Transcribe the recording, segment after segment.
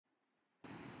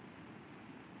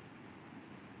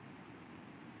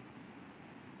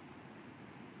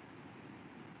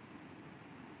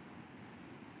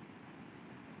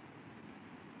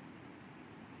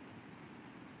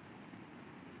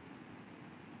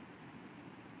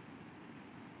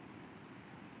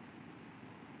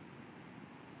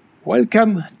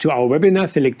Welcome to our webinar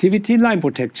Selectivity Line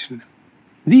Protection.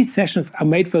 These sessions are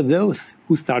made for those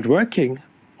who start working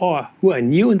or who are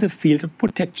new in the field of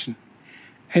protection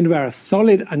and where a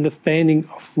solid understanding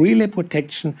of relay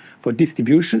protection for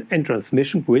distribution and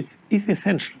transmission grids is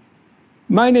essential.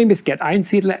 My name is Gerd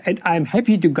Einsiedler and I am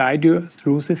happy to guide you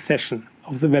through this session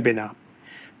of the webinar.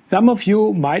 Some of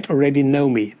you might already know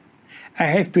me. I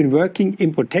have been working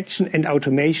in protection and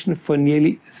automation for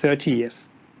nearly 30 years.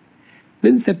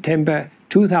 Since September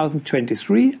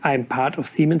 2023, I am part of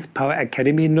Siemens Power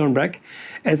Academy in Nuremberg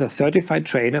as a certified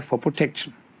trainer for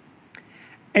protection.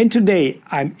 And today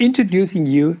I'm introducing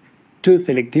you to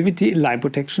Selectivity in Line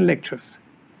Protection lectures.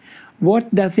 What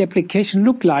does the application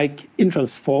look like in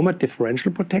transformer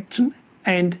differential protection?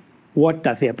 And what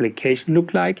does the application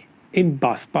look like in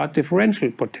busbar differential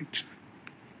protection?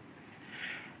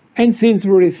 And since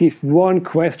we receive one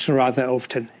question rather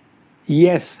often,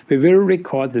 yes, we will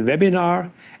record the webinar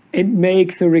and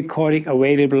make the recording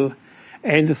available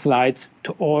and the slides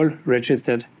to all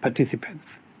registered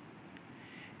participants.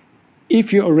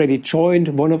 If you already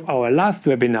joined one of our last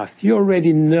webinars, you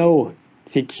already know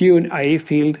the Q&A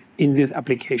field in this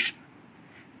application.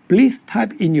 Please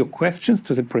type in your questions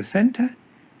to the presenter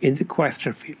in the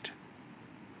question field.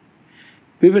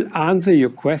 We will answer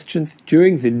your questions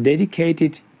during the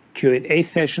dedicated Q&A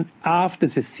session after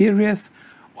the series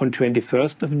on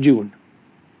 21st of June.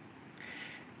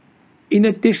 In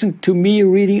addition to me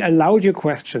reading aloud your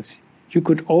questions, you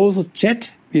could also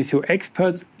chat with your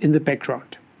experts in the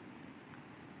background.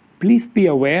 Please be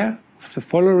aware of the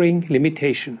following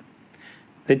limitation.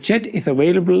 The chat is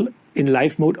available in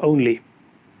live mode only.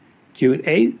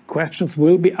 Q&A questions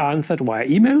will be answered via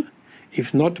email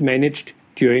if not managed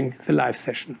during the live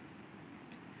session.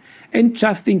 And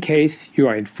just in case you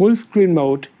are in full screen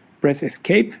mode, press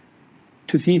Escape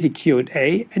to see the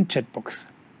Q&A and chat box.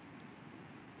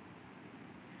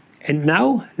 And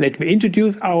now let me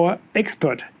introduce our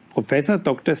expert, Professor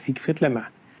Dr. Siegfried Lemmer.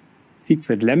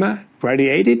 Siegfried Lemmer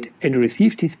graduated and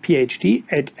received his PhD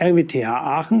at RWTH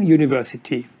Aachen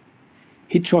University.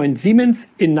 He joined Siemens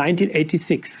in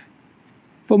 1986.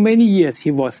 For many years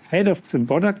he was head of the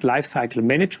product lifecycle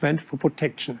management for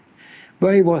protection,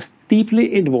 where he was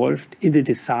deeply involved in the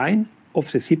design of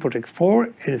the C-Protect 4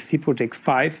 and the C-Protect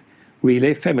 5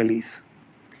 relay families.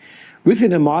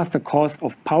 Within a master course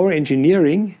of power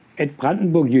engineering at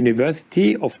Brandenburg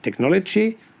University of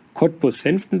Technology,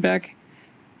 Cottbus-Senftenberg,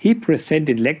 he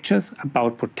presented lectures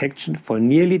about protection for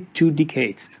nearly 2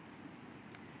 decades.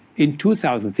 In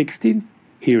 2016,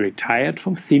 he retired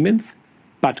from Siemens,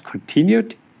 but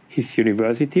continued his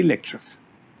university lectures.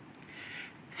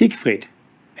 Siegfried,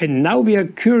 and now we are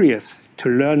curious to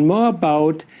learn more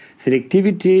about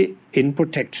selectivity in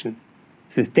protection.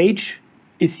 The stage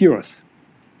is yours.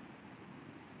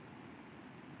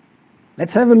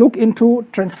 Let's have a look into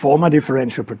transformer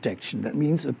differential protection. That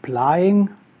means applying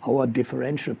our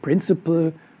differential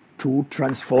principle to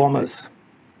transformers.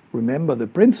 Remember the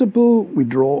principle, we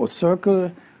draw a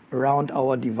circle around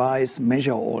our device,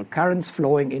 measure all currents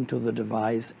flowing into the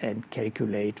device and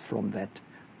calculate from that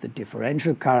the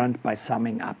differential current by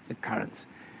summing up the currents.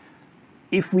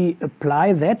 If we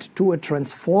apply that to a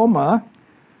transformer,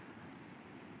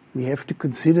 we have to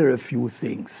consider a few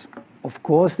things. Of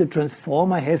course, the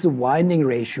transformer has a winding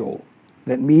ratio.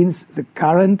 That means the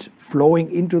current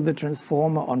flowing into the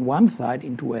transformer on one side,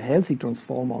 into a healthy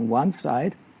transformer on one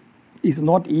side, is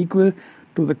not equal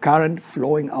to the current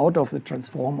flowing out of the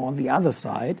transformer on the other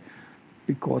side,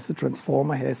 because the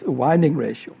transformer has a winding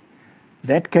ratio.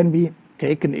 That can be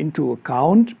taken into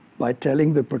account by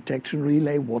telling the protection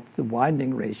relay what the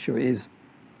winding ratio is.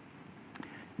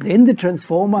 Then the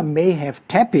transformer may have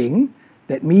tapping.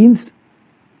 That means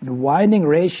the winding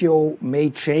ratio may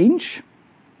change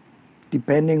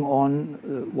depending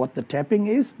on what the tapping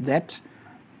is. That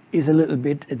is a little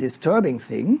bit a disturbing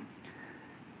thing.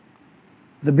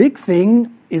 The big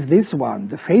thing is this one,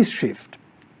 the phase shift.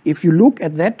 If you look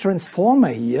at that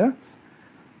transformer here,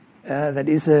 that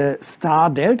is a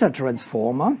star-delta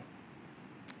transformer,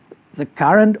 the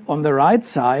current on the right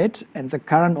side and the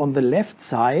current on the left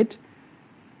side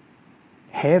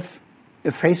have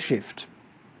a phase shift.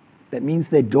 That means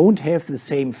they don't have the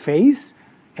same phase,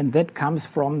 and that comes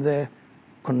from the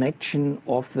connection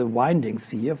of the windings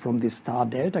here, from the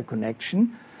star-delta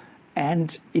connection,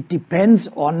 and it depends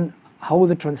on how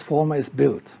the transformer is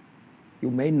built.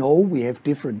 You may know we have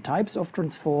different types of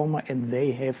transformer and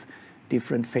they have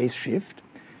different phase shift.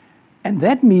 And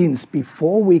that means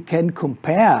before we can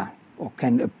compare or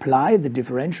can apply the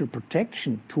differential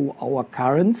protection to our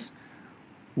currents,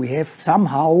 we have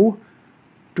somehow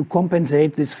to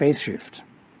compensate this phase shift.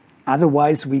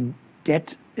 Otherwise we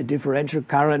get a differential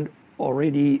current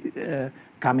already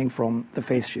coming from the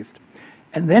phase shift.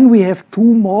 And then we have two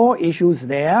more issues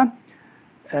there,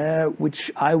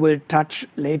 which I will touch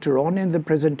later on in the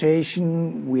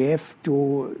presentation. We have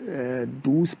to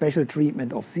do special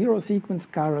treatment of zero sequence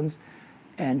currents,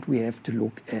 and we have to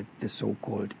look at the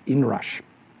so-called inrush.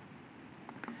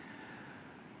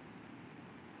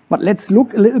 But let's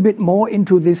look a little bit more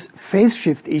into this phase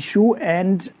shift issue,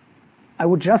 and I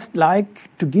would just like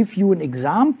to give you an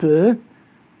example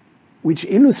which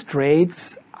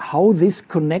illustrates how this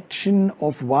connection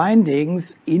of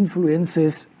windings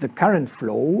influences the current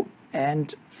flow.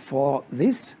 And for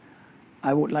this,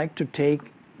 I would like to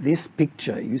take this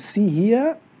picture. You see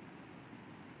here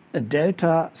a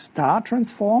delta star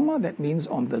transformer. That means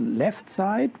on the left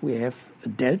side we have a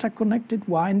delta connected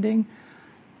winding,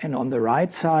 and on the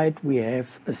right side we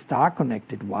have a star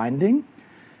connected winding.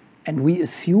 And we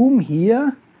assume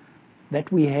here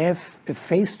that we have a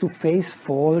phase-to-phase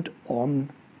fault on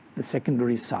the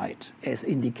secondary side, as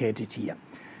indicated here.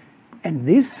 And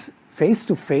this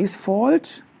phase-to-phase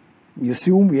fault, we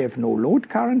assume we have no load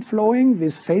current flowing.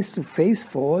 This phase-to-phase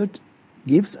fault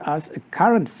gives us a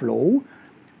current flow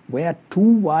where two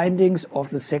windings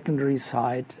of the secondary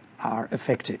side are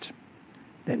affected.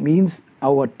 That means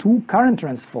our two current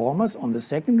transformers on the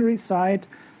secondary side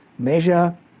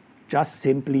measure just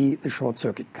simply the short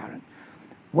circuit current.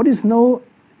 What is now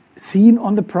seen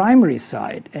on the primary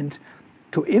side? And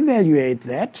to evaluate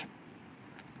that,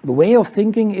 the way of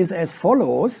thinking is as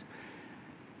follows.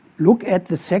 Look at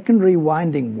the secondary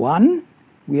winding 1.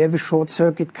 We have a short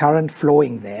circuit current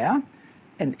flowing there.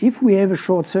 And if we have a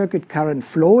short circuit current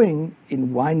flowing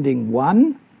in winding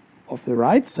 1 of the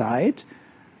right side,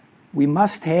 we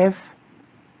must have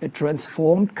a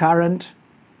transformed current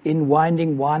in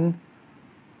winding 1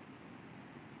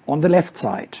 on the left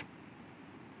side.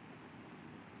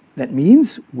 That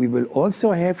means we will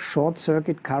also have short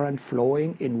circuit current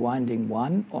flowing in winding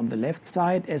 1 on the left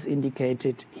side as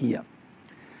indicated here.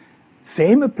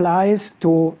 Same applies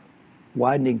to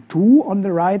winding 2 on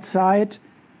the right side.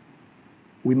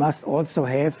 We must also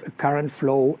have a current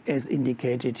flow as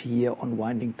indicated here on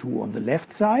winding 2 on the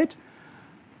left side.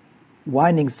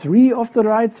 Winding 3 of the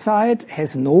right side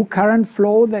has no current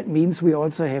flow. That means we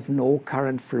also have no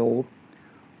current flow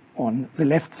on the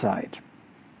left side.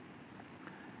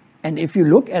 And if you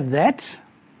look at that,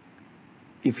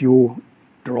 if you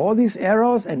draw these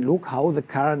arrows and look how the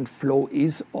current flow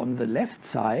is on the left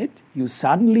side, you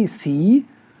suddenly see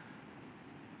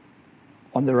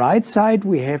on the right side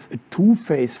we have a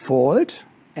two-phase fault,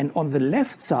 and on the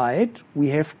left side we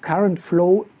have current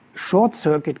flow, short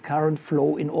circuit current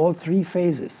flow in all three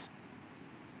phases.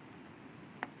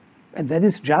 And that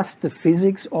is just the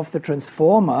physics of the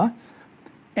transformer.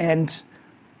 And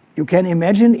you can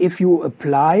imagine if you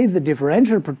apply the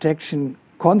differential protection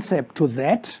concept to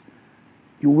that,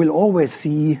 you will always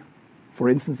see, for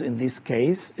instance in this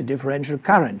case, a differential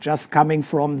current just coming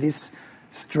from this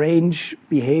strange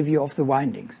behavior of the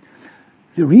windings.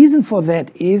 The reason for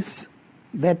that is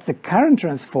that the current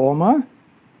transformer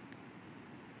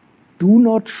do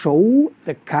not show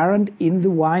the current in the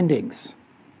windings.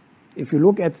 If you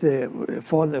look at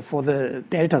for the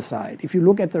delta side, if you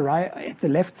look at the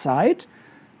left side,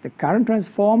 the current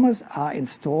transformers are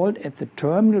installed at the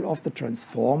terminal of the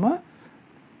transformer,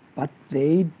 but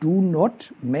they do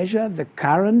not measure the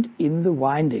current in the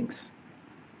windings.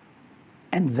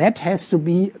 And that has to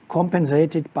be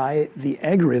compensated by the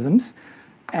algorithms.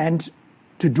 And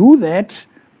to do that,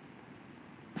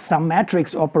 some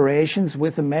matrix operations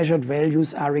with the measured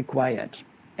values are required.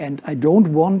 And I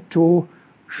don't want to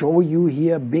show you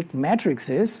here big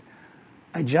matrices.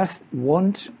 I just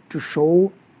want to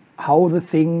show how the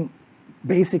thing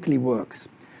basically works.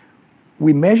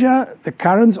 We measure the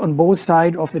currents on both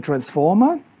sides of the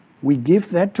transformer. We give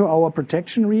that to our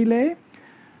protection relay.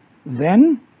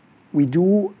 Then we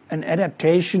do an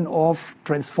adaptation of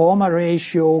transformer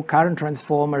ratio, current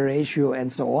transformer ratio,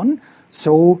 and so on.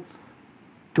 So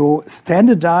to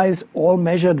standardize all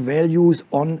measured values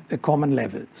on a common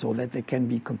level so that they can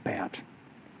be compared.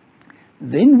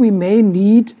 Then we may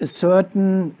need a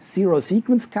certain zero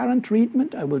sequence current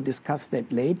treatment. I will discuss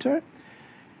that later.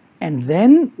 And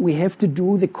then we have to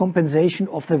do the compensation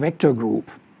of the vector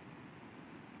group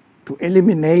to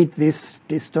eliminate this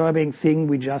disturbing thing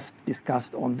we just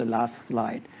discussed on the last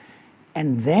slide.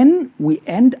 And then we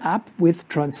end up with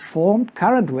transformed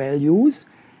current values,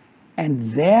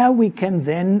 and there we can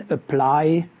then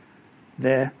apply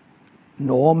the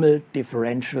normal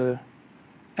differential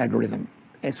algorithm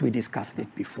as we discussed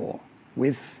it before,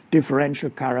 with differential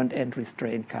current and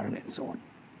restraint current and so on.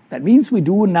 That means we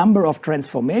do a number of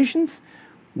transformations.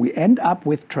 we end up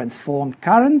with transformed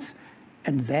currents,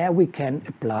 and there we can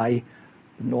apply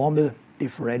the normal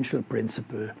differential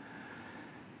principle.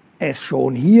 As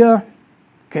shown here,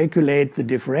 calculate the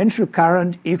differential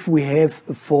current. If we have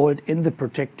a fault in the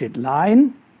protected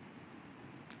line,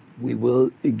 we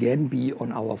will again be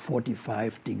on our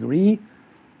 45-degree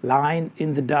line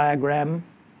in the diagram.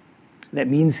 That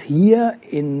means here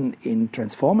in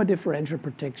transformer differential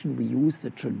protection, we use the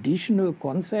traditional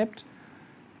concept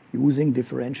using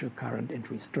differential current and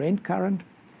restraint current.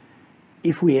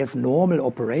 If we have normal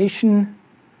operation,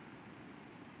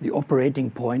 the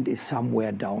operating point is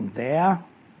somewhere down there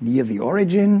near the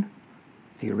origin.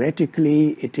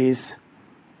 Theoretically, it is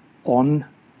on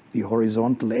the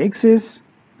horizontal axis.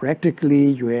 Practically,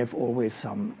 you have always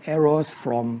some errors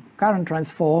from current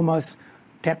transformers,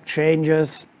 tap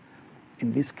changes,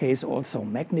 in this case also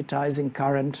magnetizing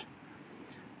current,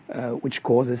 which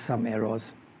causes some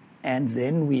errors. And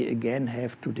then we again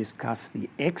have to discuss the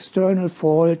external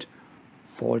fault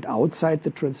outside the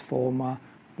transformer,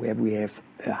 where we have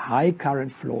a high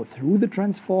current flow through the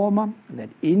transformer that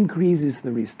increases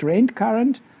the restraint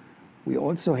current. We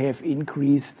also have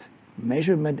increased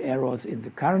measurement errors in the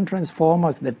current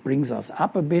transformers that brings us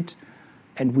up a bit,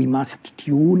 and we must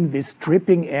tune this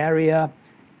tripping area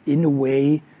in a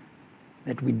way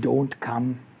that we don't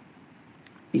come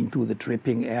into the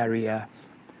tripping area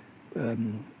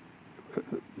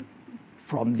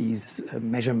from these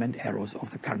measurement errors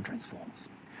of the current transformers.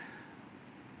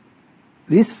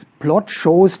 This plot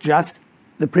shows just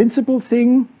the principal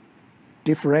thing,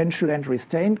 differential and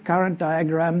restraint current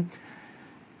diagram.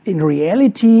 In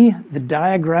reality, the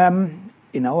diagram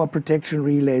in our protection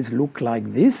relays look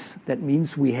like this. That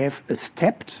means we have a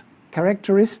stepped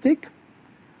characteristic.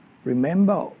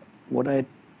 Remember what I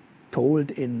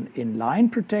told in line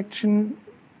protection.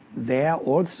 There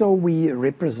also we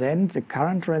represent the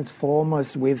current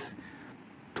transformers with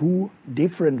two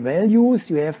different values.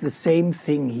 You have the same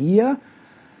thing here.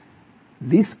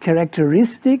 This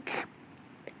characteristic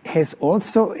has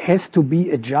to be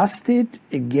adjusted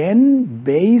again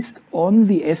based on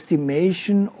the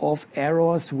estimation of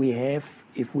errors we have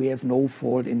if we have no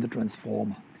fault in the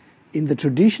transformer. In the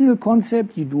traditional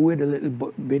concept, you do it a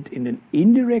little bit in an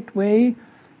indirect way,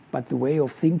 but the way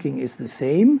of thinking is the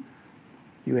same.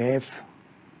 You have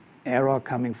error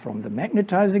coming from the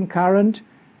magnetizing current.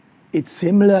 It's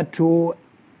similar to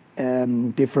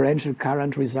differential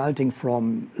current resulting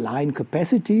from line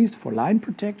capacities for line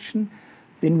protection.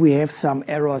 Then we have some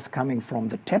errors coming from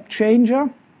the tap changer,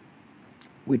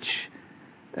 which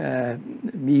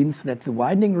means that the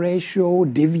winding ratio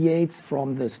deviates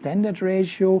from the standard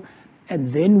ratio.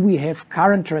 And then we have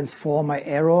current transformer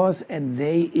errors, and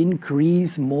they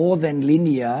increase more than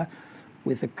linear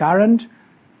with the current.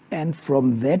 And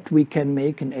from that we can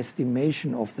make an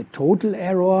estimation of the total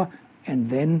error, and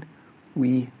then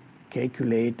we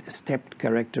calculate a stepped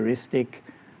characteristic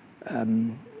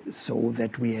so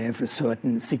that we have a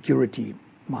certain security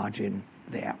margin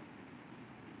there.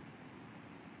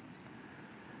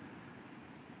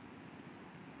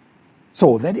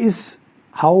 So that is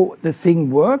how the thing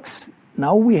works.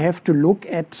 Now we have to look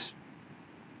at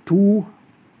two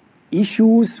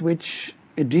issues which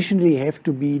additionally have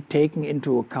to be taken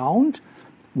into account.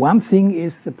 One thing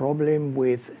is the problem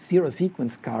with zero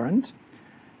sequence current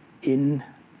in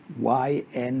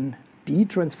YND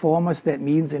transformers. That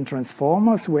means in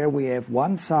transformers where we have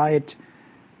one side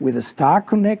with a star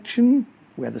connection,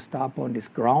 where the star point is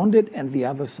grounded, and the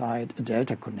other side a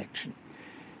delta connection.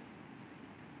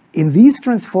 In these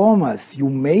transformers, you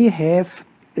may have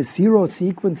a zero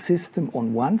sequence system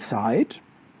on one side.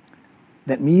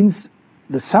 That means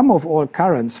the sum of all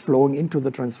currents flowing into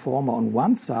the transformer on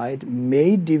one side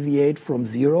may deviate from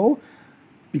zero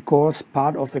because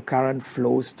part of the current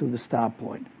flows to the star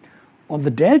point. On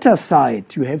the delta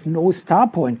side, you have no star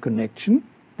point connection.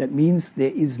 That means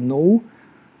there is no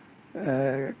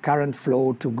current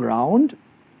flow to ground.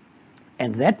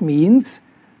 And that means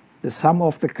the sum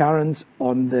of the currents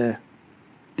on the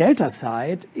delta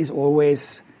side is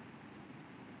always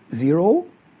zero.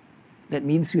 That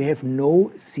means you have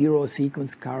no zero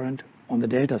sequence current on the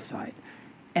delta side.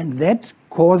 And that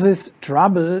causes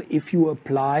trouble if you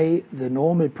apply the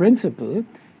normal principle,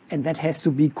 and that has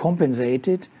to be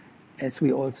compensated, as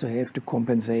we also have to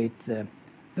compensate the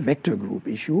vector group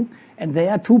issue. And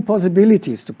there are two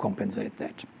possibilities to compensate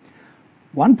that.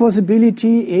 One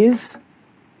possibility is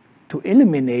to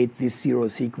eliminate this zero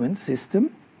sequence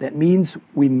system. That means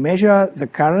we measure the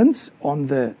currents on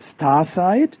the star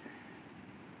side,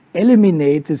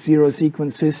 eliminate the zero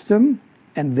sequence system,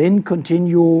 and then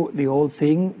continue the whole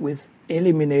thing with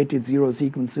eliminated zero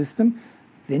sequence system.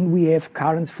 then we have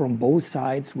currents from both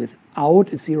sides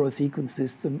without a zero sequence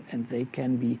system, and they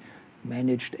can be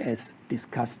managed as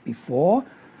discussed before.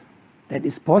 That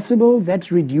is possible. That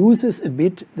reduces a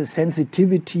bit the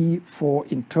sensitivity for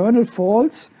internal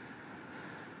faults,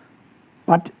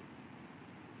 but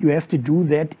you have to do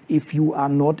that if you are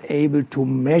not able to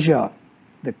measure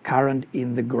the current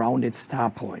in the grounded star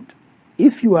point.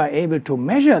 If you are able to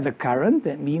measure the current,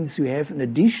 that means you have an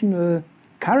additional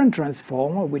current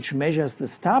transformer which measures the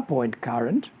star point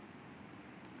current,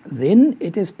 then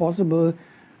it is possible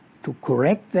to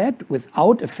correct that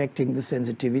without affecting the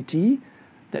sensitivity.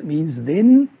 That means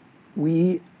then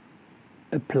we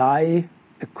apply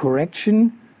a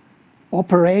correction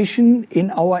operation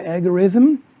in our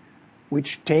algorithm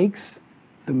which takes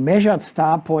the measured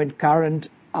star point current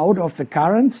out of the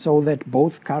current so that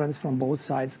both currents from both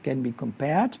sides can be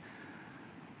compared.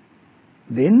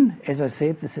 Then, as I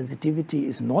said, the sensitivity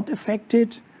is not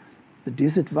affected. The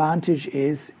disadvantage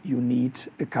is you need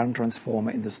a current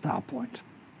transformer in the star point.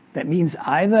 That means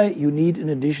either you need an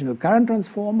additional current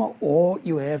transformer or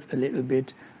you have a little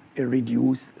bit a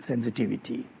reduced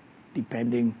sensitivity,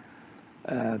 depending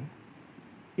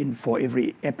for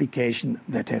every application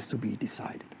that has to be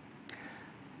decided.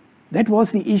 That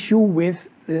was the issue with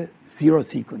the zero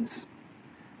sequence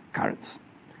currents.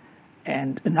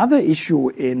 And another issue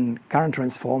in current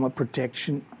transformer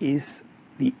protection is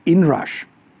the inrush.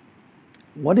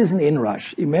 What is an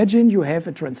inrush? Imagine you have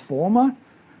a transformer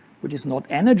which is not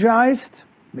energized,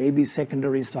 maybe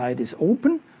secondary side is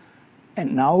open,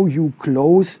 and now you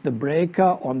close the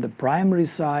breaker on the primary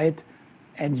side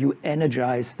and you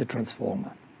energize the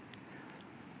transformer.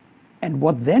 And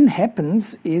what then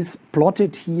happens is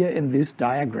plotted here in this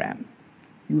diagram.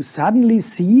 You suddenly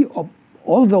see,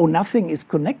 although nothing is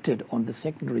connected on the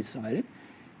secondary side,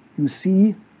 you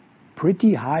see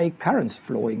pretty high currents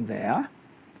flowing there.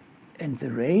 And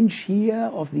the range here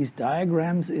of these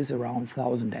diagrams is around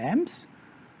 1000 amps.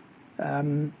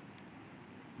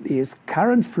 There's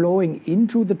current flowing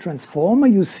into the transformer.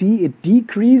 You see it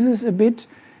decreases a bit.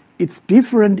 It's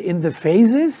different in the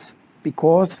phases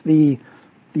because the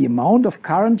amount of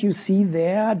current you see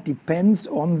there depends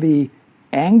on the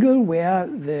angle where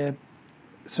the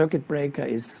circuit breaker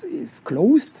is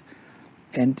closed.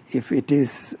 And if it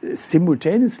is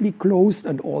simultaneously closed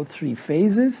in all three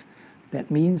phases, that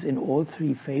means in all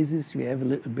three phases you have a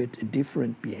little bit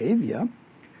different behavior.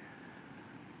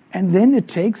 And then it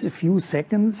takes a few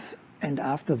seconds, and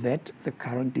after that the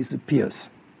current disappears.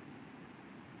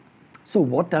 So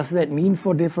what does that mean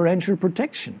for differential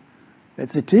protection?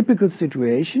 That's a typical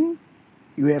situation.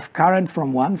 You have current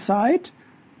from one side,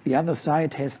 the other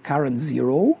side has current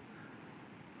zero,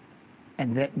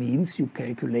 and that means you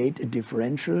calculate a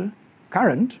differential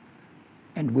current,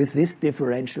 and with this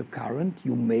differential current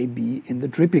you may be in the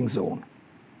tripping zone,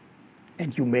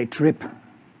 and you may trip.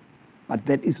 But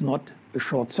that is not a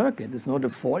short circuit, it's not a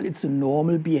fault, it's a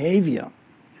normal behavior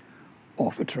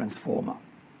of a transformer.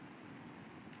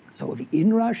 So the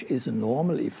inrush is a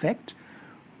normal effect,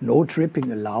 no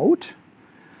tripping allowed.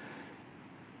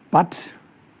 But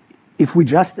if we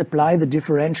just apply the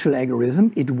differential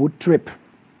algorithm, it would trip.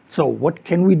 So what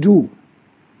can we do?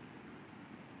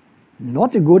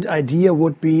 Not a good idea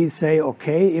would be say,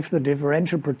 okay, if the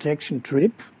differential protection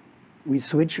trip, we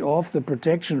switch off the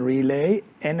protection relay,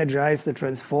 energize the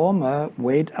transformer,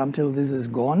 wait until this is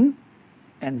gone,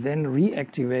 and then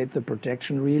reactivate the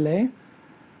protection relay.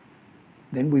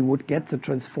 Then we would get the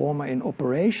transformer in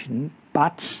operation.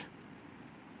 But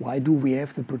why do we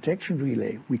have the protection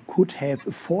relay? We could have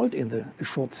a fault a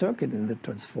short circuit in the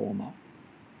transformer.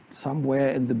 Somewhere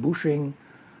in the bushing,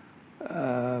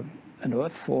 an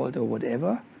earth fault or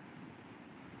whatever.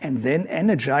 And then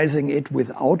energizing it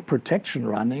without protection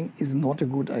running is not a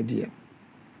good idea.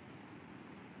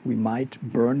 We might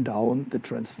burn down the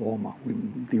transformer.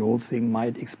 The whole thing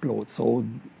might explode. So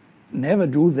never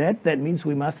do that. That means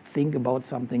we must think about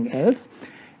something else.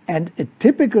 And a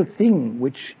typical thing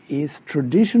which is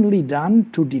traditionally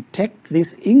done to detect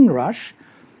this inrush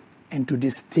and to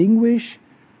distinguish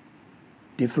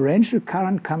differential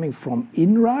current coming from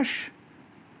inrush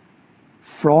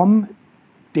from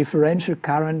differential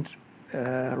current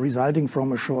resulting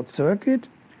from a short circuit,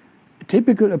 a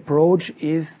typical approach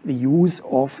is the use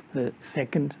of the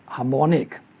second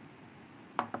harmonic.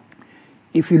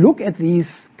 If you look at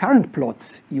these current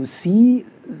plots, you see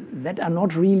that are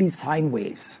not really sine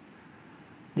waves.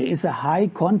 There is a high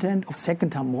content of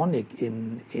second harmonic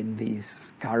in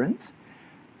these currents,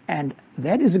 and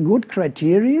that is a good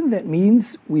criterion. That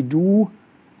means we do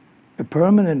a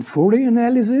permanent Fourier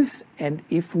analysis, and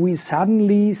if we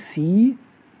suddenly see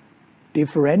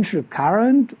differential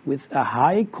current with a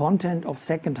high content of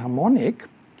second harmonic,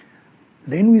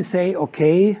 then we say,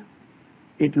 okay,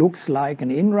 it looks like an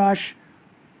inrush.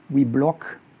 We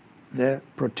block the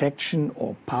protection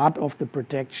or part of the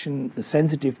protection, the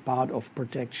sensitive part of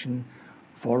protection,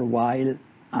 for a while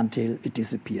until it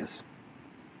disappears.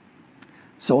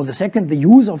 So the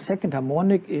use of second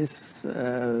harmonic is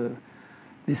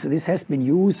this has been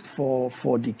used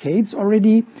for decades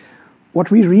already.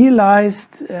 What we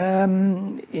realized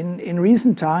in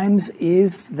recent times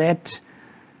is that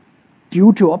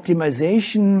due to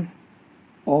optimization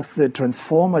of the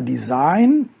transformer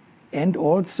design and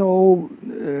also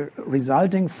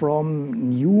resulting from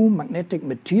new magnetic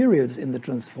materials in the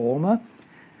transformer,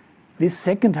 this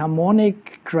second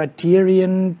harmonic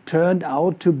criterion turned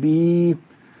out to be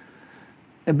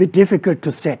a bit difficult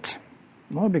to set,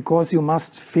 because you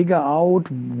must figure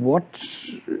out what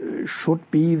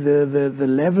should be the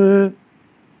level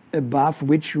above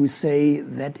which you say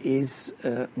that is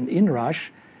an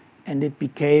inrush, and it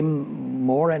became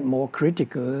more and more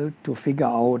critical to figure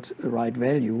out the right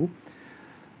value.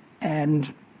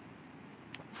 And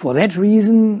for that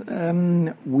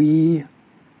reason, we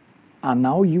are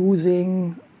now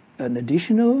using an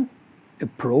additional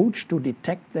approach to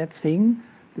detect that thing,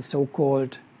 the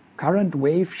so-called current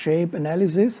wave shape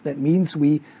analysis. That means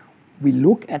we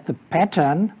look at the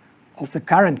pattern of the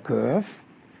current curve,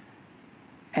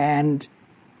 and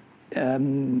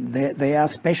there are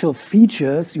special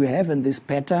features you have in this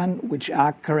pattern which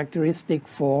are characteristic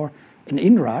for an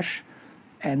inrush,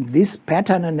 and this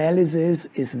pattern analysis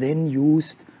is then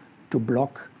used to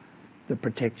block the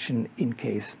protection in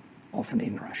case of an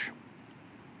inrush.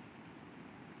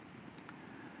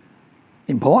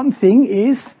 Important thing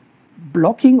is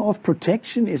blocking of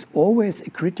protection is always a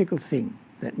critical thing.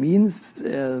 That means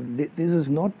this is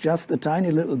not just a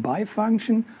tiny little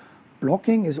bifunction.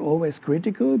 Blocking is always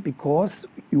critical because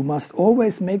you must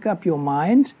always make up your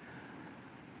mind,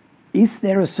 is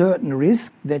there a certain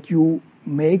risk that you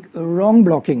make a wrong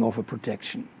blocking of a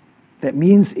protection? That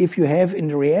means if you have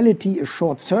in reality a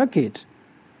short circuit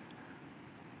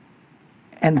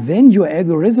and then your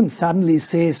algorithm suddenly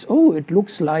says, oh, it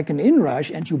looks like an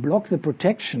inrush, and you block the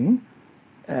protection,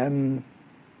 you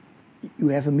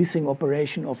have a missing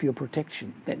operation of your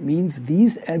protection. That means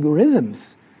these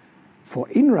algorithms for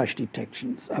inrush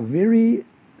detections are very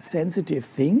sensitive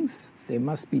things. They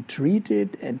must be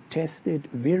treated and tested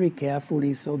very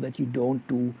carefully so that you don't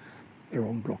do a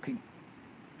wrong blocking.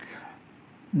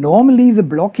 Normally the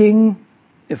blocking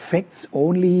affects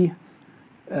only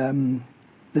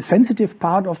the sensitive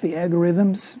part of the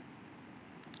algorithms.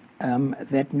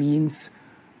 That means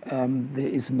there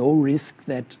is no risk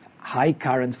that high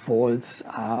current faults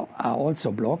are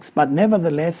also blocks, but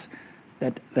nevertheless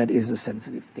that is a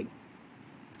sensitive thing.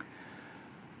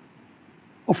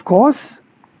 Of course,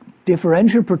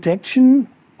 differential protection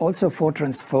also for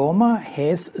transformer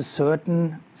has a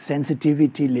certain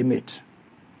sensitivity limit.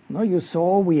 Now you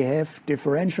saw we have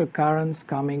differential currents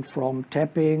coming from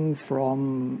tapping,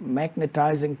 from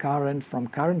magnetizing current, from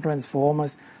current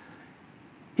transformers.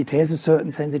 It has a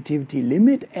certain sensitivity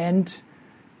limit, and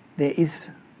there is,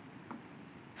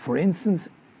 for instance,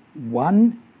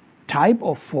 one type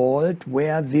of fault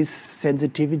where this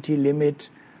sensitivity limit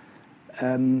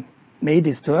may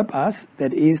disturb us.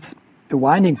 That is a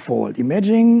winding fault.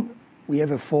 Imagine we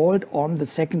have a fault on the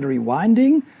secondary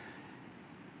winding.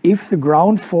 If the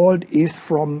ground fault is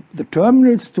from the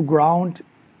terminals to ground,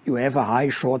 you have a high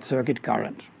short circuit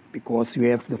current because you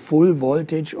have the full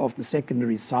voltage of the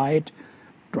secondary side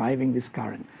driving this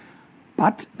current.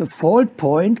 But the fault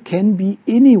point can be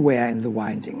anywhere in the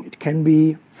winding. It can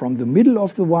be from the middle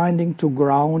of the winding to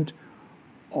ground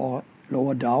or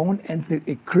lower down. And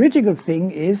the critical thing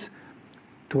is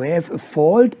to have a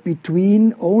fault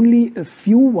between only a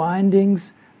few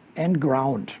windings and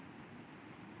ground.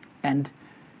 And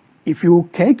if you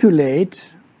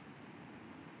calculate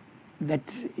that,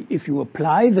 if you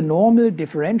apply the normal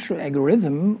differential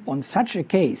algorithm on such a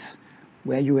case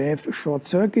where you have a short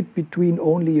circuit between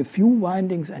only a few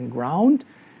windings and ground,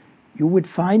 you would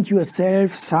find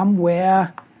yourself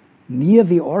somewhere near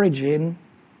the origin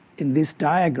in this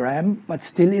diagram, but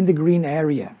still in the green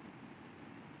area.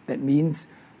 That means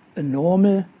a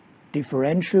normal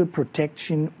differential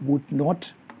protection would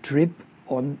not trip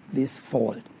on this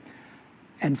fault.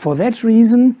 And for that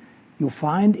reason, you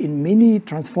find in many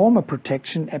transformer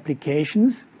protection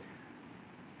applications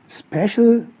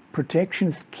special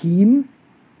protection scheme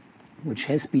which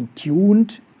has been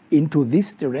tuned into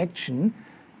this direction,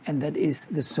 and that is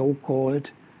the so-called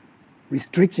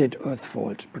restricted earth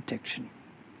fault protection.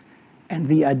 And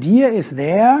the idea is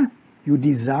there You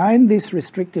design this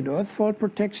restricted earth fault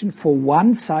protection for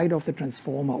one side of the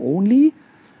transformer only.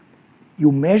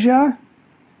 You measure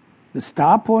the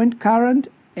star point current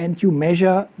and you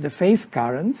measure the phase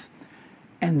currents,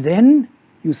 and then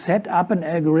you set up an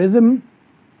algorithm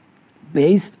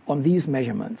based on these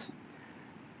measurements.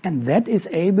 And that is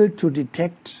able to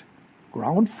detect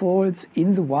ground faults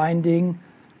in the winding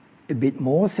a bit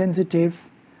more sensitive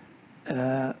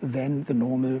than the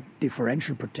normal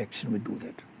differential protection would do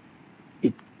that.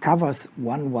 It covers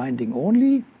one winding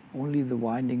only the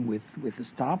winding with the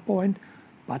star point,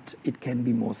 but it can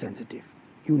be more sensitive.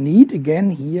 You need, again,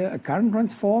 here a current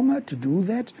transformer to do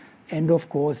that, and of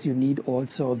course you need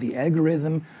also the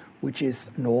algorithm, which is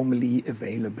normally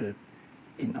available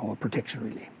in our protection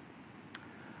relay.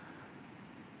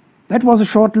 That was a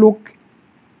short look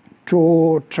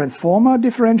to transformer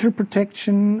differential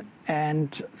protection,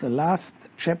 and the last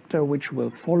chapter which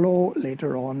will follow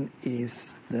later on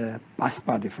is the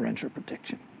busbar differential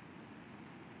protection.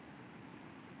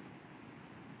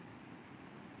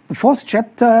 The fourth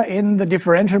chapter in the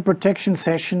differential protection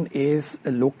session is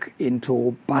a look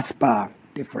into busbar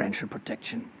differential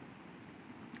protection.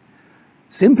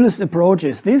 Simplest approach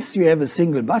is this: you have a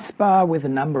single busbar with a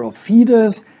number of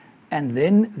feeders, and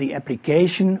then the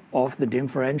application of the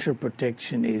differential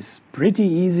protection is pretty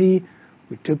easy.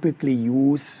 We typically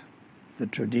use the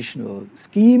traditional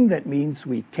scheme. That means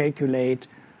we calculate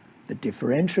the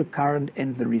differential current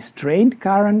and the restraint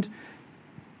current.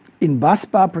 In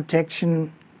busbar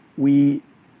protection, we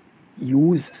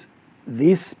use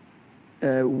this,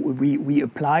 we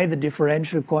apply the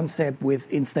differential concept with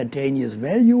instantaneous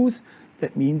values.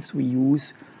 That means we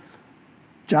use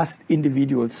just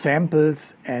individual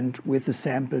samples, and with the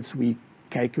samples we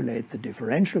calculate the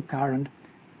differential current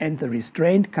and the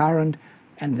restraint current,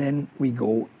 and then we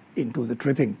go into the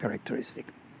tripping characteristic.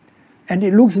 And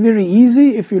it looks very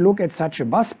easy if you look at such a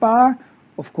busbar.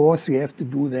 Of course, we have to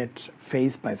do that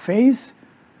phase by phase.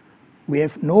 We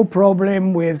have no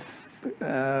problem with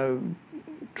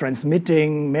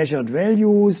transmitting measured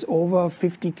values over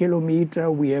 50 kilometers.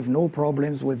 We have no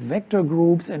problems with vector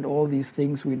groups and all these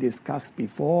things we discussed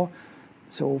before.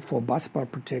 So for busbar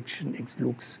protection, it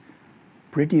looks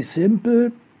pretty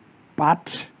simple,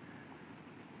 but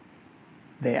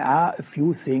there are a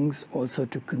few things also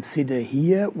to consider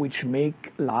here which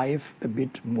make life a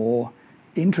bit more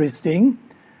interesting.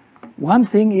 One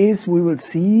thing is, we will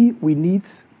see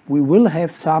we will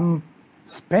have some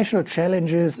special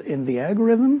challenges in the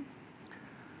algorithm.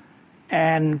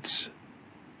 And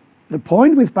the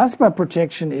point with busbar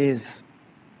protection is,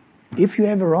 if you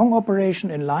have a wrong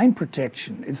operation in line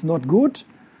protection, it's not good.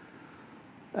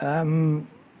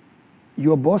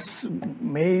 Your boss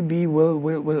maybe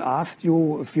will ask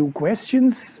you a few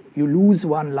questions. You lose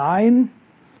one line,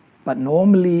 but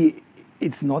normally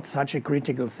it's not such a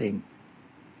critical thing.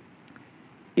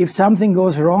 If something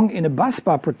goes wrong in a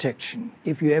busbar protection,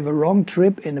 if you have a wrong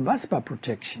trip in a busbar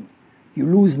protection, you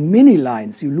lose many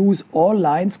lines. You lose all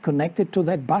lines connected to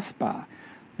that busbar.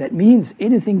 That means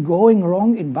anything going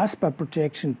wrong in busbar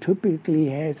protection typically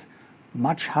has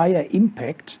much higher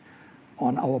impact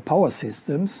on our power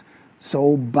systems.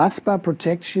 So busbar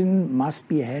protection must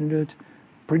be handled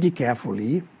pretty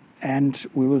carefully. And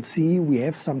we will see we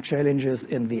have some challenges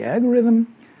in the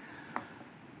algorithm.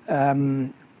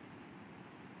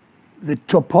 The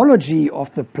topology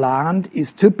of the plant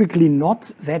is typically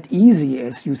not that easy,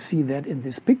 as you see that in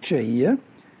this picture here.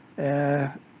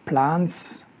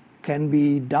 Plants can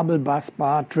be double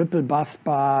busbar, triple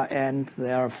busbar, and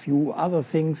there are a few other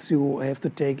things you have to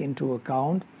take into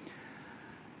account.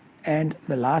 And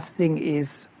the last thing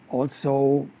is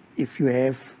also, if you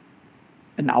have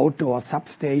an outdoor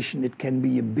substation, it can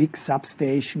be a big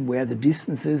substation where the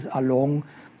distances are long,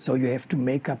 so you have to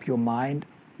make up your mind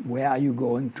where are you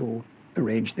going to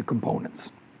arrange the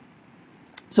components.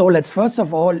 So let's first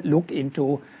of all look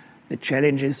into the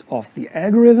challenges of the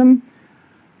algorithm.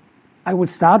 I will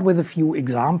start with a few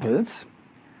examples.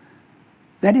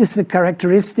 That is the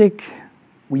characteristic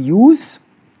we use.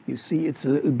 You see it's a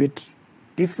little bit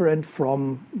different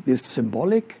from this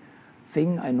symbolic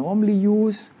thing I normally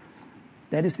use.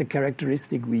 That is the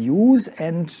characteristic we use,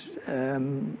 and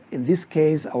in this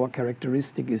case our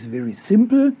characteristic is very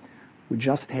simple. We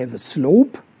just have a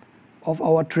slope of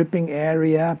our tripping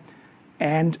area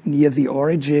and near the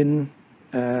origin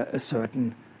a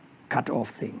certain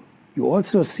cutoff thing. You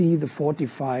also see the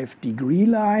 45-degree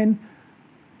line.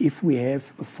 If we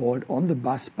have a fault on the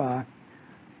busbar,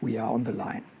 we are on the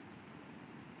line.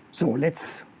 So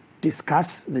let's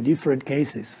discuss the different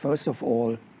cases. First of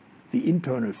all, the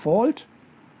internal fault.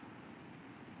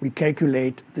 We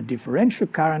calculate the differential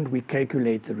current, we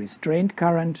calculate the restraint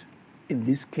current. in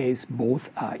this case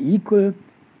both are equal,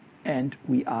 and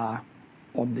we are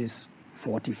on this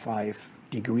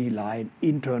 45-degree line,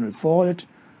 internal fault,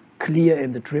 clear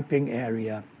in the tripping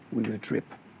area, we will trip.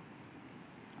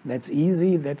 That's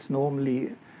easy, that's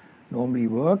normally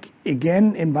work.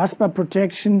 Again, in busbar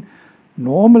protection,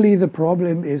 normally the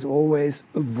problem is always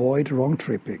avoid wrong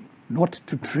tripping, not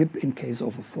to trip in case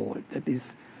of a fault. That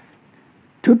is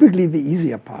typically the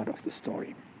easier part of the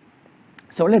story.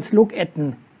 So let's look at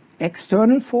an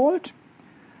external fault.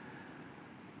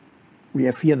 We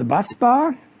have here the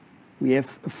busbar. We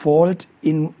have a fault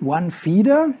in one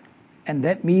feeder, and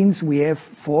that means we have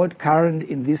fault current,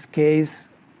 in this case,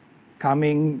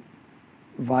 coming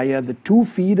via the two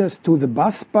feeders to the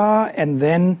busbar and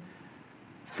then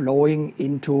flowing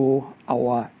into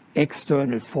our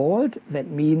external fault. That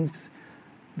means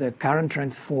the current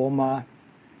transformer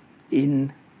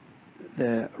in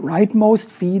the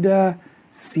rightmost feeder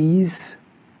sees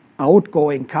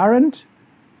outgoing current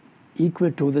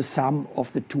equal to the sum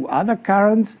of the two other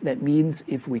currents. That means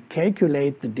if we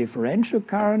calculate the differential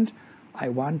current,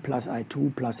 I1 plus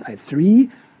I2 plus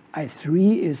I3,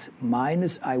 I3 is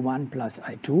minus I1 plus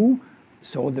I2,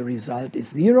 so the result is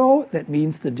 0. That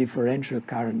means the differential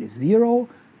current is 0.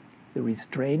 The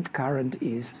restraint current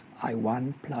is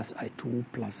I1 plus I2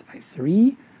 plus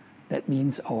I3. That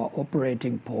means our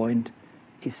operating point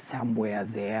is somewhere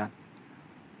there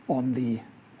on the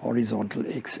horizontal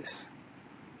axis.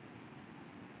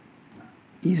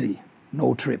 Easy,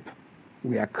 no trip.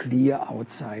 We are clear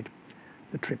outside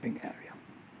the tripping area.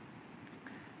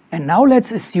 And now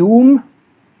let's assume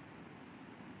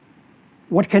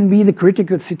what can be the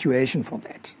critical situation for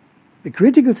that. The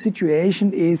critical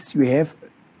situation is you have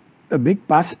a big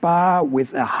busbar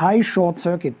with a high short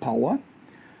circuit power,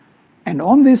 and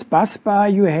on this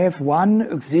busbar you have one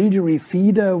auxiliary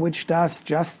feeder which does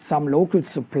just some local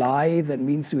supply. That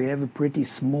means you have a pretty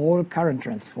small current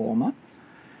transformer.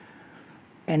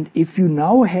 And if you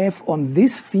now have on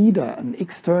this feeder an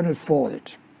external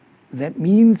fault, that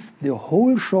means the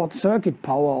whole short circuit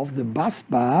power of the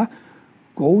busbar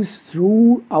goes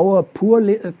through our poor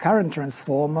little current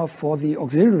transformer for the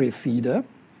auxiliary feeder,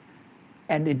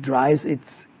 and it drives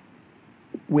it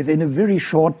within a very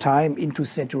short time into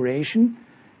saturation,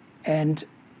 and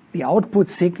the output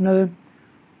signal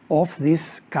of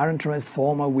this current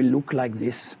transformer will look like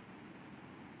this.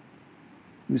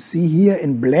 You see here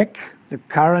in black the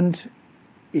current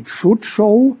it should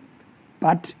show,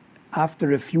 but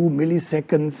after a few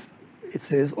milliseconds it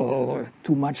says, oh,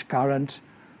 too much current,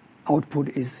 output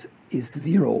is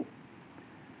 0.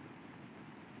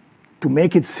 To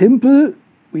make it simple,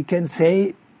 we can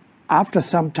say after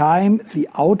some time the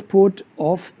output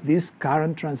of this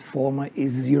current transformer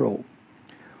is 0.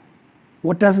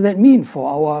 What does that mean for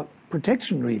our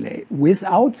protection relay?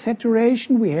 Without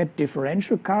saturation we had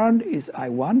differential current is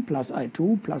I1 plus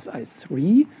I2 plus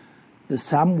I3. The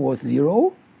sum was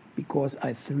 0 because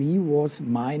I3 was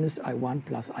minus I1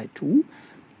 plus I2.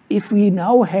 If we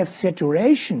now have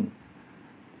saturation,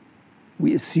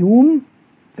 we assume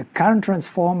the current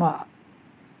transformer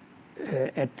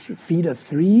at feeder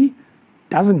 3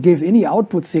 doesn't give any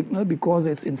output signal because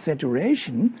it's in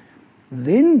saturation.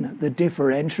 Then the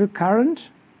differential current,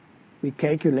 we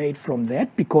calculate from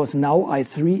that, because now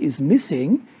I3 is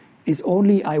missing, is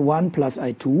only I1 plus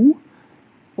I2.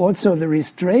 Also the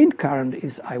restraint current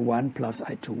is I1 plus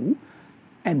I2.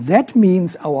 And that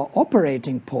means our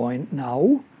operating point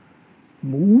now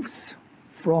moves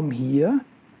from here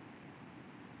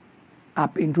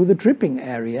up into the tripping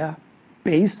area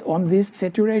based on this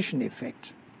saturation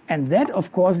effect. And that,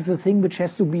 of course, is the thing which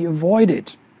has to be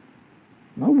avoided.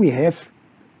 Now, we have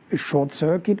a short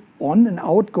circuit on an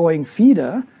outgoing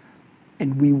feeder,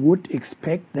 and we would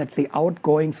expect that the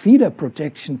outgoing feeder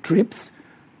protection trips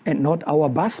and not our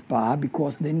busbar,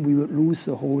 because then we would lose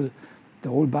the whole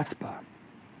busbar.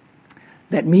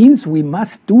 That means we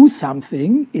must do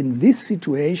something in this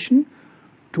situation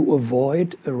to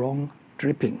avoid a wrong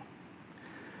tripping.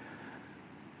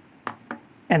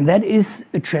 And that is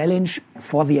a challenge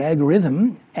for the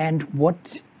algorithm. And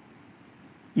what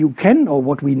you can, or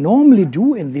what we normally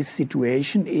do in this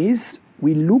situation, is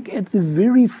we look at the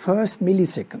very first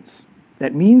milliseconds.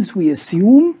 That means we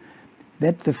assume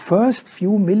that in the first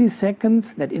few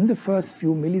milliseconds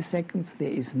there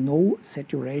is no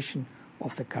saturation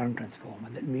of the current transformer.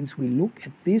 That means we look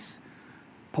at this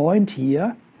point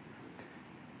here,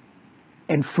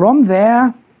 and from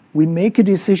there we make a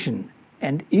decision.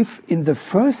 And if in the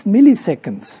first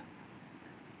milliseconds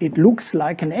it looks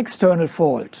like an external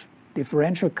fault,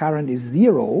 differential current is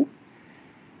 0,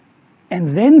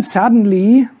 and then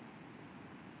suddenly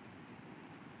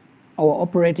our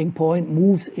operating point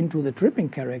moves into the tripping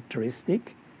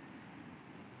characteristic,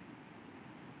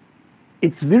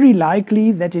 it's very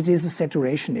likely that it is a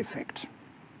saturation effect.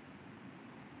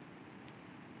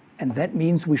 And that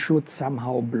means we should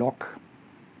somehow block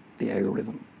the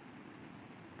algorithm.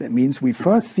 That means we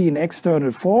first see an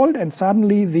external fault and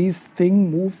suddenly this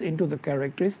thing moves into the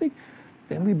characteristic,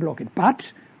 then we block it.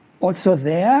 But also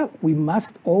there, we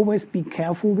must always be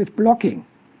careful with blocking,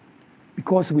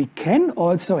 because we can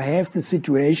also have the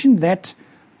situation that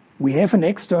we have an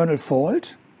external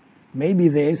fault, maybe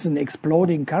there is an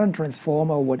exploding current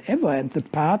transformer or whatever, and the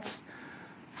parts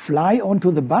fly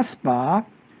onto the bus bar,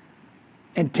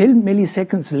 and 10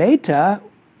 milliseconds later,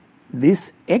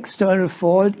 this external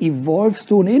fault evolves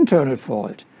to an internal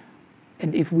fault.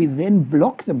 And if we then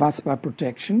block the bus bar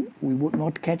protection, we would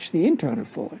not catch the internal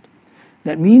fault.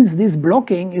 That means this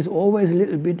blocking is always a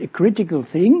little bit a critical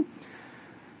thing.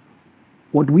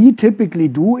 What we typically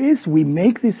do is we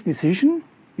make this decision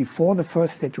before the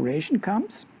first saturation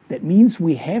comes. That means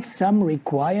we have some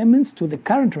requirements to the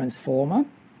current transformer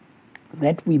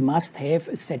that we must have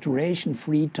a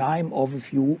saturation-free time of a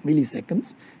few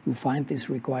milliseconds. You find this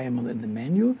requirement in the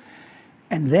manual.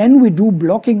 And then we do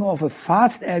blocking of a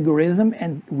fast algorithm,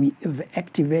 and we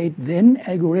activate then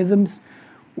algorithms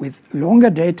with longer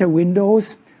data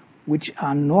windows which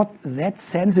are not that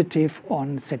sensitive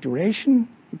on saturation.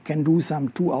 You can do some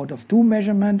 2 out of 2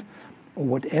 measurement or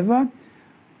whatever,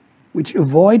 which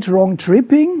avoid wrong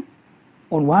tripping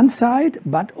on one side,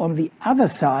 but on the other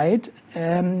side,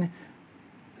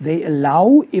 they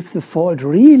allow, if the fault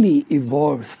really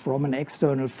evolves from an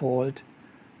external fault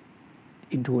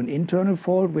into an internal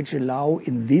fault, which allow,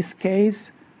 in this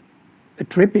case, a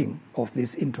tripping of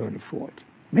this internal fault.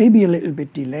 Maybe a little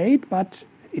bit delayed, but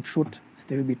it should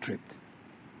still be tripped.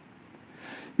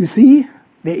 You see,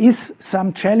 there is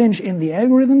some challenge in the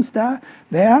algorithms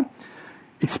there,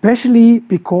 especially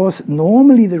because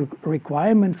normally the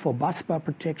requirement for busbar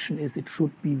protection is it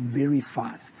should be very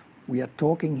fast. We are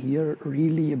talking here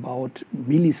really about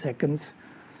milliseconds.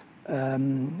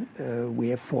 We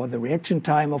have for the reaction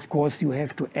time, of course, you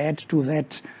have to add to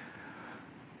that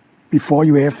before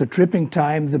you have the tripping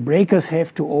time, the breakers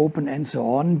have to open and so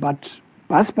on. But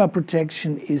busbar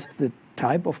protection is the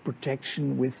type of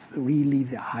protection with really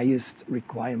the highest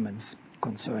requirements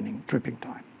concerning tripping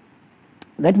time.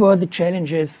 That were the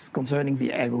challenges concerning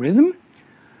the algorithm.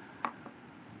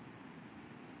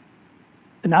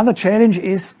 Another challenge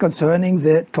is concerning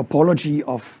the topology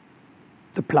of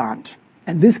the plant.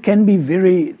 And this can be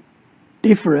very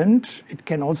different. It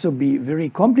can also be very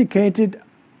complicated.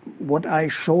 What I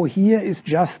show here is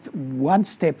just one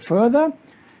step further.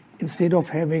 Instead of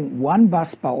having one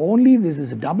busbar only, this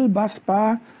is a double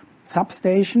busbar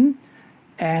substation.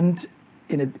 And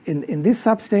in this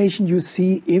substation, you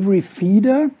see every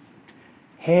feeder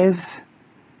has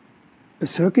a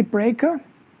circuit breaker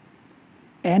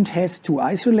and has 2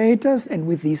 isolators, and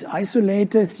with these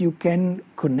isolators you can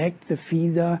connect the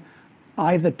feeder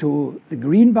either to the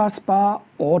green busbar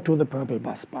or to the purple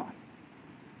busbar.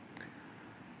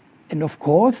 And of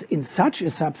course, in such a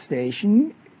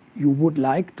substation, you would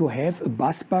like to have a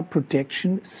busbar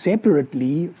protection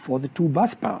separately for the 2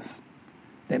 busbars.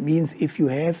 That means if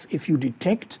you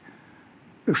detect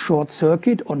a short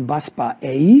circuit on busbar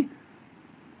A,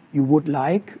 you would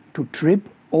like to trip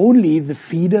only the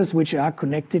feeders which are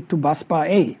connected to busbar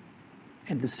A.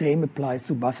 And the same applies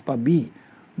to busbar B.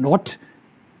 Not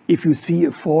if you see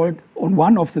a fault on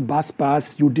one of the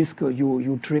busbars,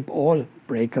 you trip all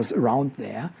breakers around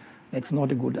there. That's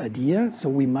not a good idea. So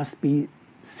we must be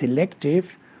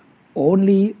selective.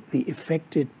 Only the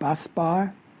affected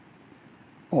busbar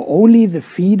or only the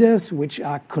feeders which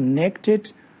are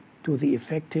connected to the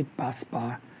affected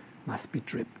busbar must be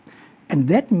tripped. And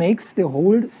that makes the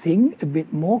whole thing a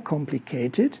bit more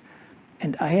complicated.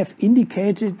 And I have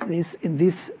indicated this in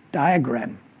this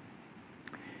diagram.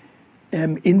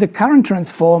 In the current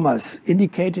transformers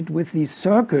indicated with these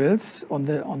circles on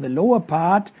the lower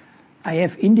part, I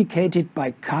have indicated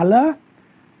by color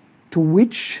to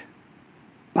which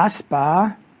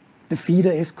busbar the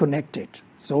feeder is connected.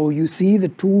 So you see the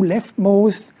 2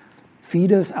 leftmost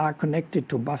feeders are connected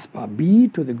to busbar B,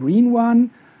 to the green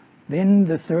one. Then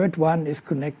the third one is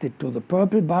connected to the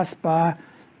purple busbar,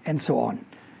 and so on.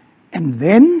 And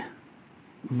then,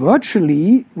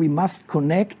 virtually, we must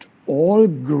connect all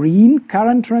green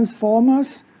current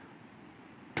transformers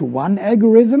to one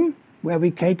algorithm, where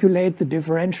we calculate the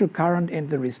differential current and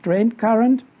the restraint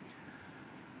current,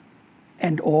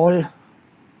 and all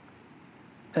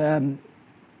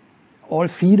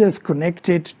feeders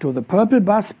connected to the purple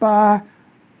busbar.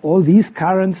 All these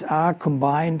currents are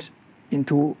combined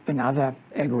into another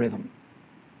algorithm.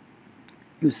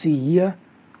 You see here,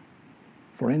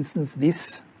 for instance,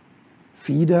 this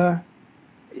feeder,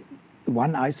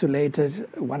 one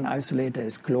isolator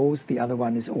is closed, the other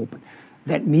one is open.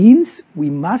 That means we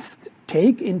must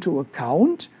take into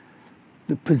account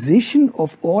the position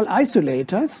of all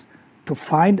isolators to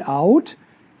find out,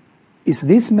 is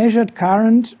this measured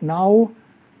current now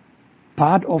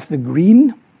part of the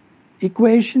green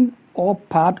equation or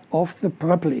part of the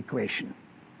purple equation?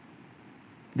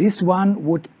 This one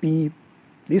would be,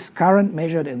 this current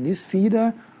measured in this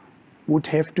feeder would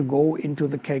have to go into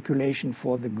the calculation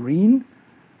for the green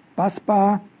bus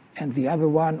bar, and the other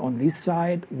one on this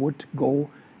side would go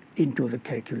into the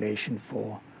calculation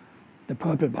for the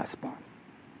purple bus bar.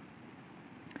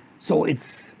 So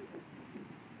it's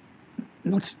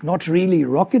not really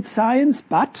rocket science,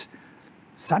 but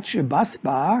such a bus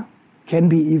bar can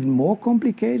be even more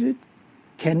complicated,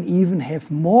 can even have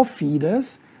more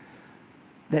feeders.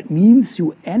 That means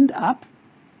you end up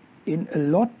in a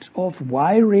lot of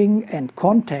wiring and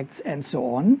contacts and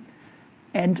so on,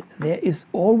 and there is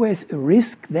always a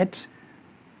risk that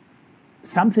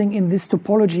something in this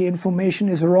topology information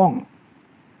is wrong.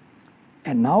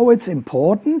 And now it's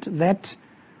important that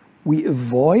we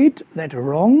avoid that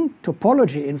wrong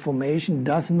topology information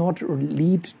does not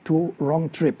lead to wrong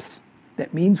trips.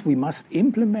 That means we must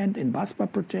implement in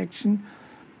busbar protection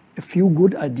a few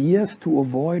good ideas to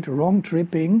avoid wrong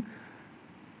tripping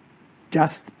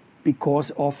just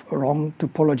because of wrong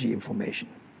topology information.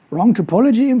 Wrong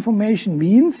topology information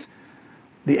means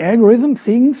the algorithm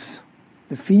thinks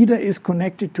the feeder is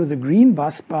connected to the green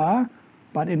bus bar,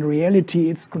 but in reality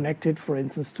it's connected, for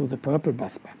instance, to the purple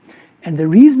bus bar. And the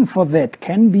reason for that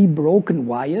can be broken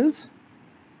wires.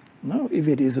 No, if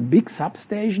it is a big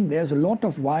substation, there's a lot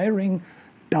of wiring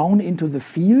down into the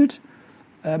field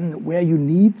where you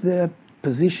need the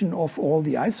position of all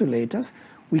the isolators.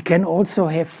 We can also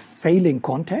have failing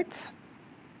contacts.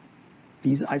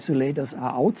 These isolators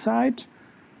are outside.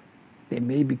 They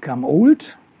may become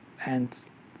old, and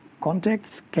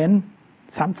contacts can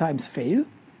sometimes fail.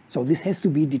 So this has to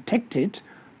be detected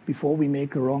before we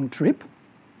make a wrong trip.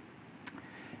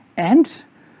 And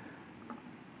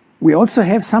we also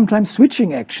have sometimes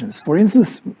switching actions. For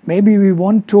instance, maybe we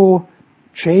want to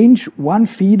change one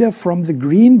feeder from the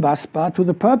green bus bar to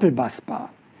the purple bus bar.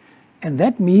 And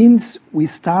that means we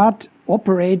start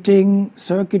operating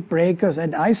circuit breakers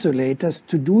and isolators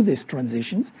to do these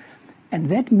transitions. And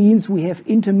that means we have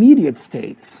intermediate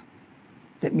states.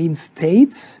 That means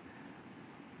states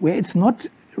where it's not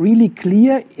really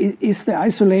clear, is the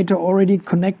isolator already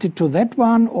connected to that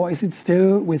one or is it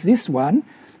still with this one?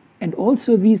 And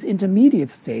also these intermediate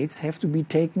states have to be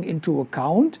taken into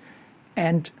account,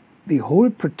 and the whole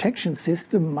protection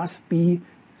system must be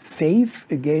safe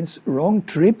against wrong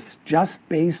trips just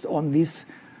based on this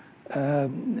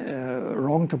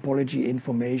wrong topology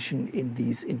information in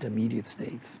these intermediate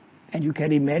states. And you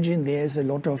can imagine there's a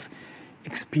lot of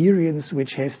experience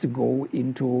which has to go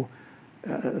into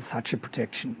such a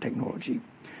protection technology.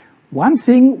 One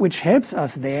thing which helps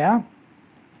us there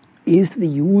is the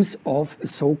use of a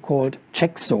so-called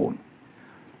check zone.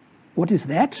 What is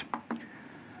that?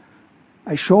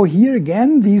 I show here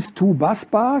again these two bus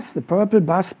bars, the purple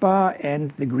bus bar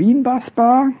and the green bus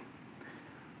bar.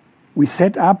 We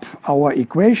set up our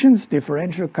equations,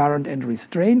 differential current and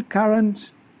restraint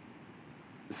current,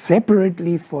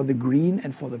 separately for the green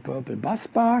and for the purple bus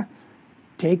bar,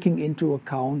 taking into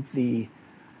account the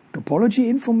topology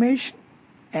information.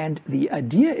 And the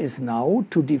idea is now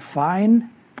to define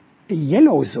a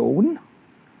yellow zone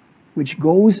which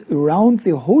goes around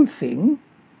the whole thing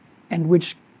and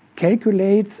which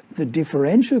calculates the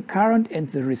differential current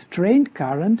and the restraint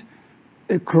current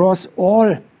across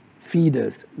all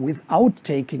feeders without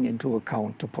taking into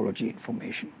account topology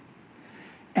information.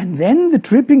 And then the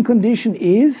tripping condition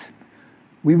is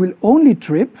we will only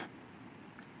trip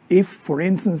if, for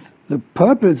instance, the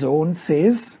purple zone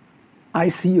says, I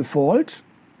see a fault,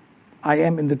 I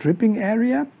am in the tripping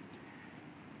area,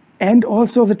 and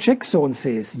also the check zone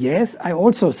says, yes, I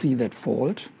also see that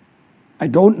fault. I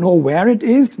don't know where it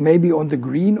is, maybe on the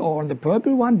green or on the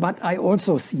purple one, but I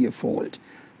also see a fault.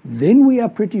 Then we are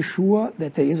pretty sure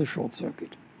that there is a short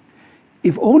circuit.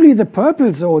 If only the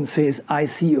purple zone says, I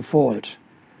see a fault,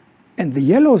 and the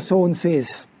yellow zone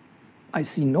says, I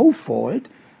see no fault,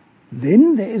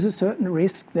 then there is a certain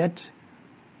risk that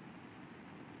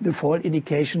the fault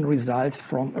indication results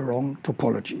from a wrong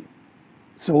topology.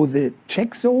 So the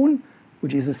check zone,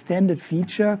 which is a standard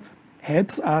feature,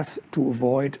 helps us to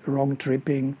avoid wrong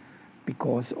tripping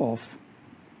because of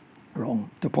wrong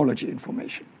topology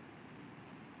information.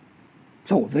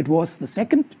 So that was the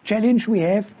second challenge we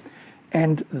have.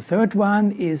 And the third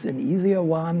one is an easier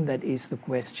one. That is the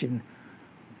question,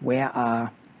 where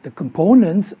are the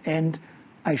components? And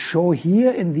I show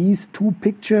here in these two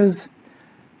pictures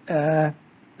the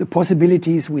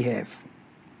possibilities we have.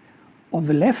 On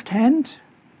the left hand,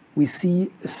 we see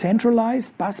a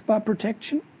centralized busbar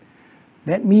protection.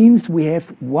 That means we have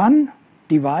one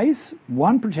device,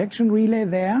 one protection relay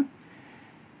there,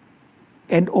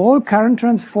 and all current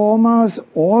transformers,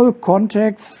 all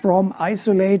contacts from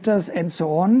isolators and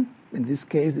so on. In this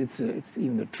case, it's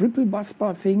even a triple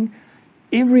busbar thing.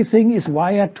 Everything is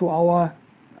wired to our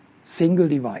single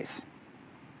device.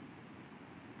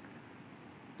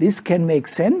 This can make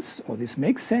sense, or this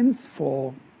makes sense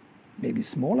for maybe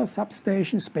smaller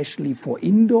substations, especially for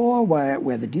indoor,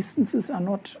 where the distances are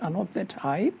not that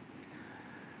high.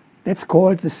 That's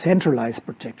called the centralized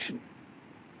protection,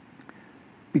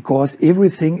 because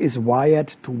everything is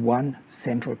wired to one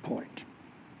central point.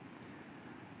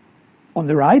 On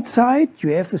the right side,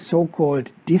 you have the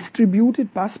so-called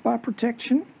distributed busbar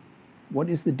protection. What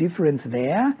is the difference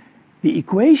there? The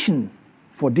equation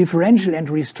for differential and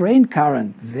restraint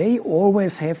current, they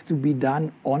always have to be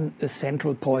done on a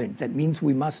central point. That means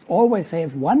we must always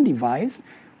have one device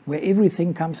where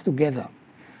everything comes together.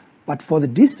 But for the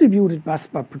distributed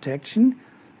busbar protection,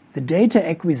 the data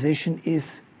acquisition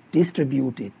is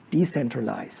distributed,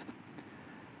 decentralized.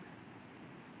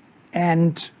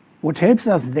 And what helps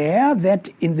us there, that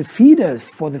in the feeders,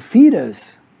 for the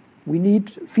feeders, we need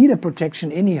feeder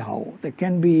protection anyhow. There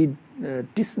can be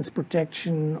distance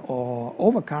protection or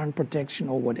overcurrent protection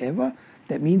or whatever.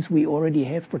 That means we already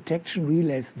have protection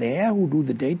relays there who do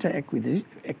the data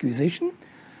acquisition.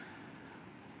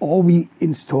 Or we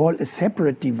install a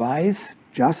separate device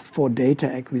just for data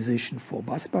acquisition for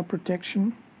busbar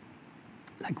protection,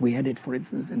 like we had it, for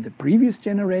instance, in the previous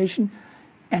generation.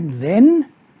 And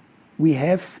then we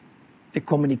have a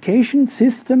communication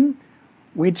system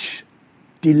which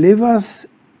delivers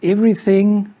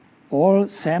everything, all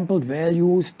sampled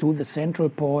values, to the central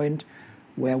point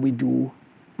where we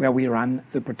run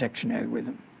the protection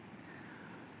algorithm.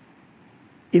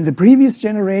 In the previous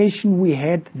generation, we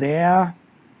had there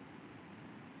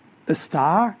a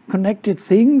star connected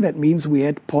thing. That means we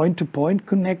had point-to-point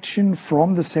connection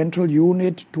from the central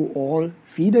unit to all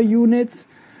feeder units.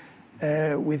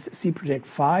 With CProtect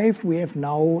 5, we have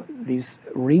now this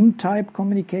ring-type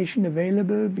communication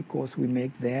available because we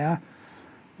make there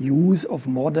use of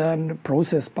modern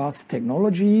process bus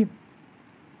technology.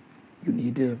 You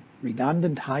need a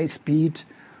redundant high-speed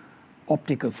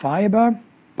optical fiber,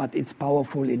 but it's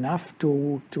powerful enough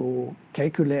to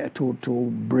calculate,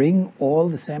 to bring all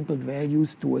the sampled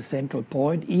values to a central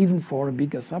point, even for a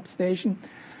bigger substation.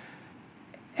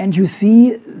 And you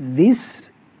see,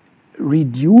 this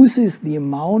reduces the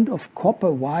amount of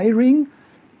copper wiring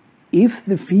if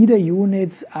the feeder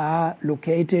units are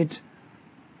located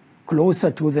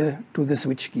closer to the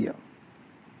switchgear.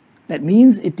 That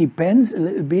means it depends a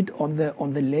little bit on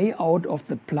the layout of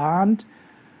the plant,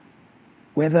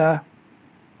 whether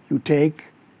you take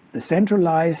the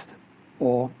centralized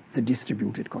or the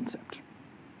distributed concept.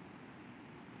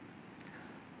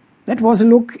 That was a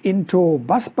look into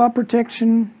busbar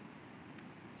protection.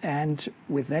 And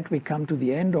with that, we come to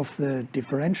the end of the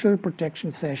differential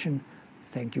protection session.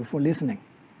 Thank you for listening.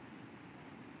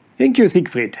 Thank you,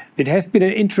 Siegfried. It has been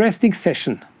an interesting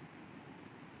session.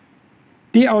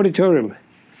 Dear auditorium,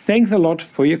 thanks a lot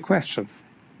for your questions.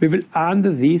 We will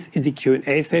answer these in the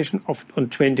Q&A session on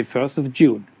 21st of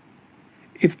June.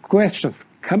 If questions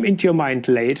come into your mind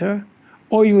later,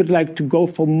 or you would like to go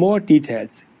for more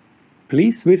details,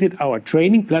 please visit our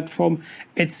training platform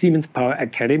at Siemens Power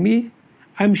Academy.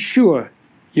 I'm sure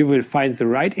you will find the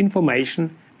right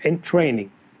information and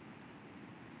training.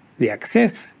 The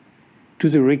access to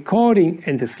the recording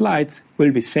and the slides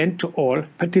will be sent to all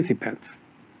participants.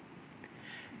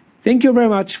 Thank you very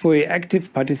much for your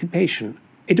active participation.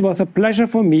 It was a pleasure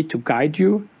for me to guide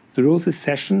you through the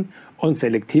session on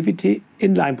selectivity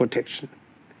in line protection.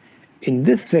 In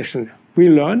this session, we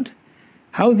learned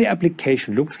how the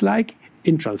application looks like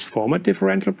in transformer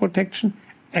differential protection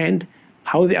and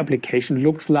how the application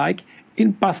looks like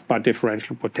in busbar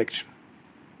differential protection.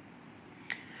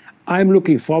 I'm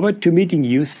looking forward to meeting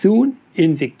you soon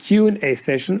in the Q&A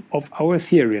session of our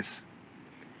series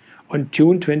on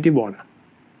June 21,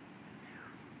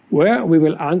 where we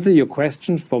will answer your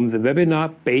questions from the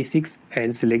webinar Basics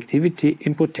and Selectivity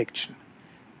in Protection.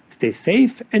 Stay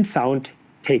safe and sound,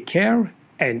 take care,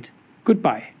 and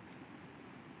goodbye.